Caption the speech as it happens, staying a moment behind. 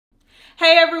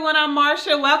Hey everyone, I'm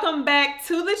Marsha. Welcome back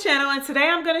to the channel, and today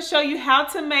I'm going to show you how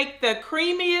to make the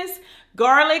creamiest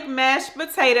garlic mashed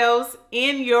potatoes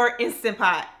in your Instant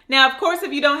Pot. Now, of course,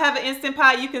 if you don't have an Instant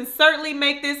Pot, you can certainly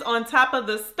make this on top of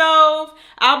the stove.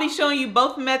 I'll be showing you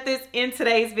both methods in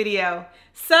today's video.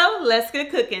 So let's get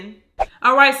cooking.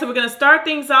 All right, so we're going to start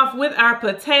things off with our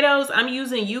potatoes. I'm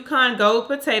using Yukon Gold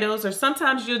potatoes, or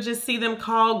sometimes you'll just see them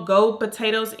called gold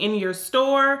potatoes in your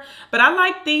store. But I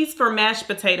like these for mashed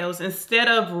potatoes instead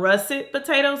of russet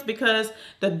potatoes because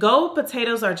the gold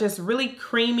potatoes are just really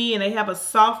creamy and they have a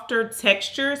softer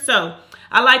texture. So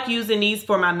I like using these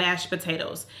for my mashed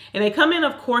potatoes. And they come in,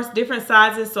 of course, different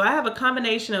sizes. So I have a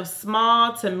combination of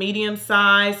small to medium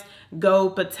size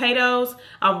gold potatoes.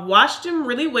 I've washed them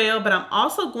really well, but I'm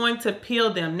also going to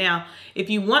peel them. Now, if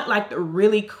you want like the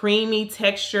really creamy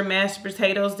texture mashed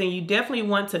potatoes, then you definitely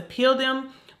want to peel them.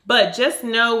 But just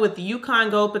know with the Yukon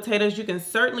Gold potatoes, you can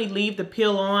certainly leave the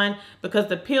peel on because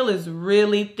the peel is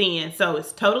really thin. So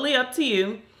it's totally up to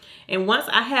you. And once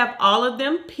I have all of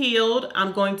them peeled,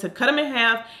 I'm going to cut them in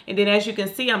half. And then as you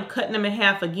can see, I'm cutting them in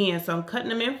half again. So I'm cutting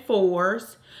them in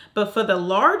fours. But for the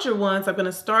larger ones, I'm going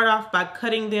to start off by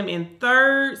cutting them in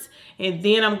thirds, and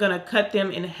then I'm going to cut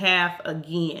them in half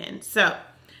again. So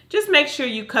just make sure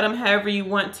you cut them however you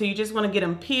want to. You just want to get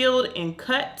them peeled and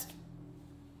cut.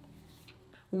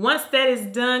 Once that is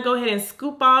done, go ahead and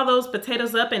scoop all those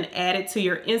potatoes up and add it to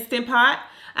your Instant Pot.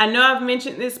 I know I've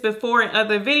mentioned this before in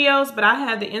other videos, but I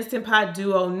have the Instant Pot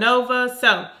Duo Nova.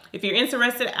 So if you're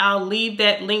interested, I'll leave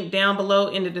that link down below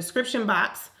in the description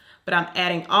box. But I'm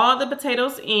adding all the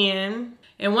potatoes in.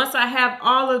 And once I have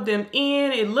all of them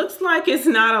in, it looks like it's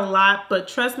not a lot, but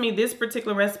trust me, this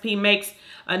particular recipe makes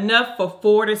enough for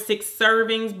 4 to 6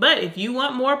 servings. But if you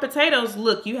want more potatoes,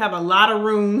 look, you have a lot of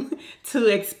room to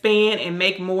expand and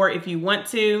make more if you want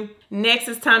to. Next,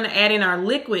 it's time to add in our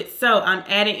liquid. So I'm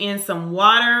adding in some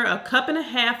water, 1.5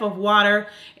 cups of water,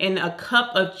 and 1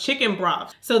 cup of chicken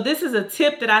broth. So this is a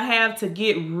tip that I have to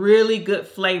get really good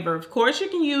flavor. Of course, you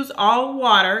can use all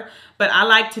water, but I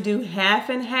like to do half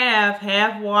and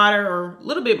half water or a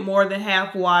little bit more than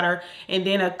half water, and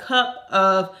then 1 cup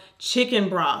of chicken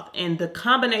broth. And the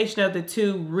combination of the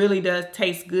two really does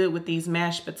taste good with these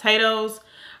mashed potatoes.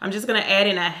 I'm just going to add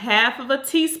in 1/2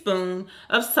 teaspoon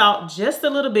of salt, just a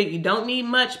little bit. You don't need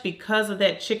much because of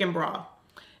that chicken broth.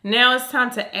 Now it's time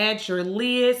to add your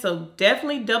lid. So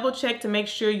definitely double check to make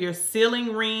sure your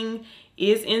sealing ring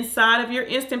is inside of your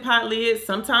Instant Pot lid.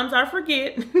 Sometimes I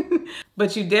forget,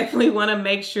 but you definitely want to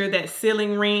make sure that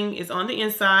sealing ring is on the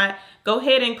inside. Go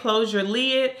ahead and close your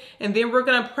lid, and then we're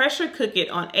going to pressure cook it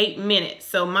on 8 minutes.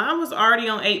 So mine was already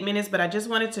on 8 minutes, but I just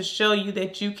wanted to show you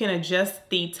that you can adjust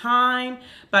the time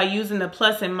by using the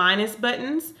plus and minus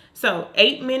buttons. So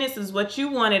 8 minutes is what you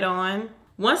want it on.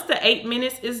 Once the 8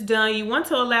 minutes is done, you want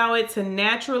to allow it to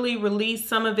naturally release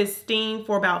some of its steam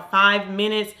for about 5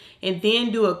 minutes, and then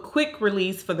do a quick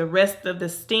release for the rest of the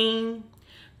steam.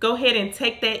 Go ahead and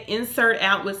take that insert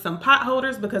out with some pot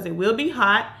holders because it will be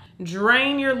hot.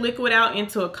 Drain your liquid out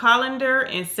into a colander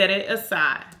and set it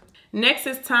aside. Next,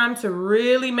 it's time to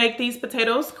really make these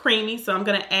potatoes creamy. So I'm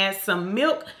going to add some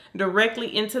milk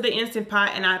directly into the Instant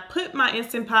Pot, and I put my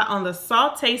Instant Pot on the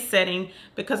saute setting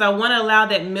because I want to allow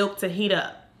that milk to heat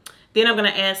up. Then I'm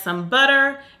going to add some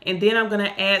butter, and then I'm going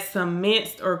to add some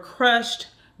minced or crushed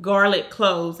garlic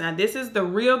cloves. Now this is the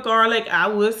real garlic. I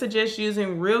would suggest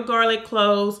using real garlic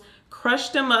cloves. Crush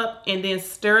them up and then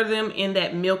stir them in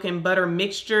that milk and butter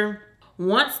mixture.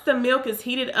 Once the milk is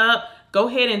heated up, go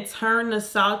ahead and turn the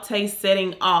saute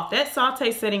setting off. That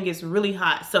saute setting is really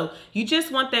hot, so you just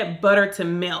want that butter to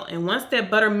melt. And once that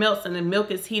butter melts and the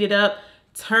milk is heated up,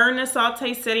 turn the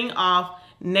saute setting off.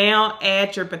 Now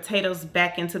add your potatoes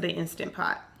back into the Instant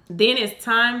Pot. Then it's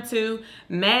time to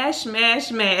mash.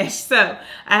 So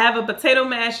I have a potato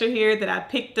masher here that I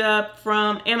picked up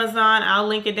from Amazon. I'll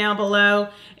link it down below.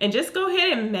 And just go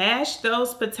ahead and mash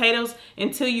those potatoes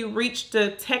until you reach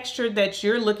the texture that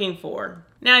you're looking for.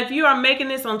 Now, if you are making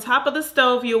this on top of the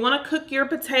stove, you'll want to cook your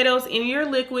potatoes in your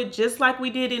liquid just like we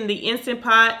did in the Instant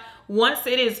Pot. Once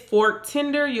it is fork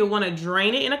tender, you'll want to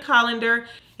drain it in a colander.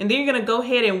 And then you're going to go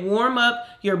ahead and warm up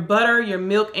your butter, your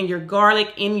milk, and your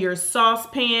garlic in your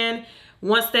saucepan.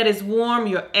 Once that is warm,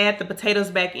 you'll add the potatoes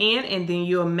back in, and then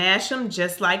you'll mash them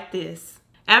just like this.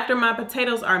 After my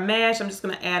potatoes are mashed, I'm just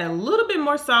going to add a little bit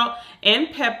more salt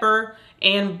and pepper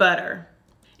and butter.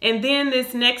 And then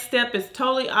this next step is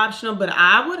totally optional, but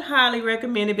I would highly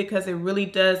recommend it because it really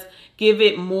does give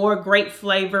it more great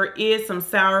flavor, is some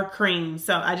sour cream.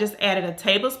 So I just added a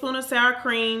tablespoon of sour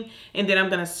cream, and then I'm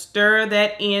going to stir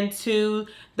that into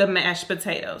the mashed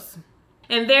potatoes.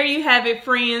 And there you have it,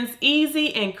 friends.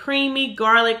 Easy and creamy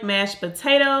garlic mashed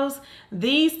potatoes.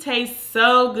 These taste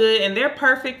so good and they're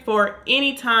perfect for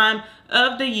any time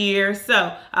of the year.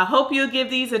 So I hope you'll give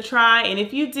these a try. And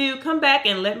if you do, come back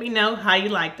and let me know how you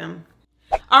like them.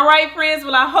 All right, friends,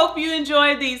 well, I hope you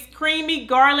enjoyed these creamy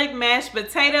garlic mashed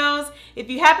potatoes. If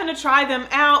you happen to try them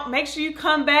out, make sure you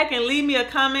come back and leave me a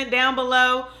comment down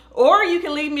below, or you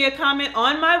can leave me a comment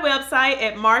on my website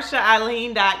at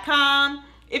marshaeileen.com.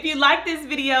 If you like this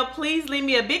video, please leave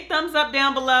me a big thumbs up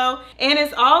down below. And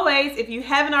as always, if you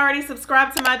haven't already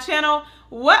subscribed to my channel,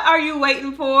 what are you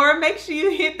waiting for? Make sure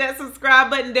you hit that subscribe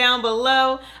button down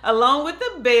below along with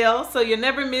the bell so you'll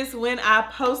never miss when I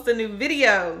post a new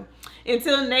video.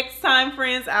 Until next time,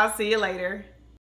 friends, I'll see you later.